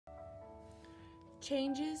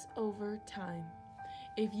changes over time.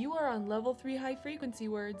 If you are on level 3 high frequency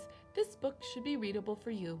words, this book should be readable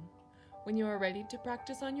for you. When you are ready to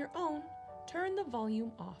practice on your own, turn the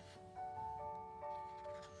volume off.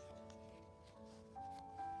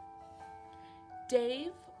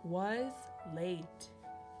 Dave was late.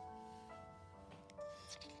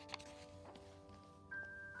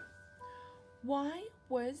 Why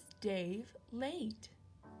was Dave late?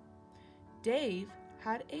 Dave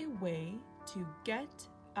had a way to get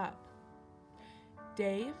up.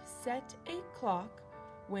 Dave set a clock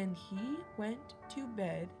when he went to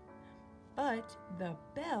bed, but the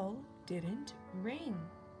bell didn't ring.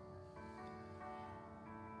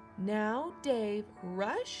 Now Dave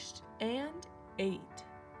rushed and ate.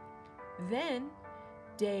 Then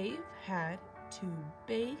Dave had to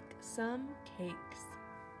bake some cakes.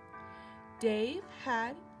 Dave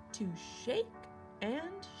had to shake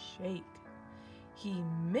and shake. He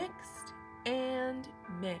mixed and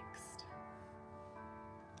mixed.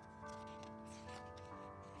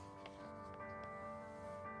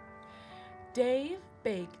 Dave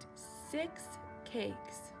baked 6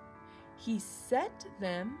 cakes. He set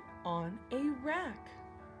them on a rack.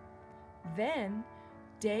 Then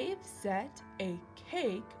Dave set a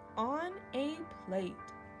cake on a plate.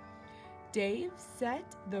 Dave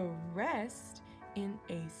set the rest in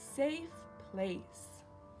a safe place.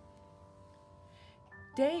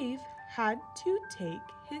 Dave had to take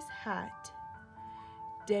his hat.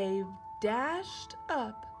 Dave dashed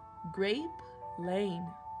up Grape Lane.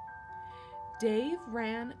 Dave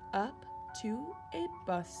ran up to a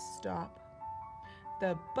bus stop.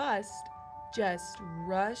 The bus just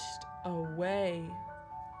rushed away.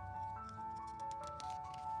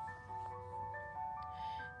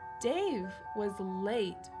 Dave was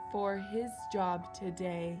late for his job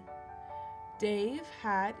today. Dave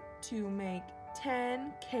had to make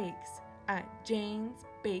 10 cakes at Jane's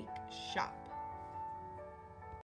Bake Shop.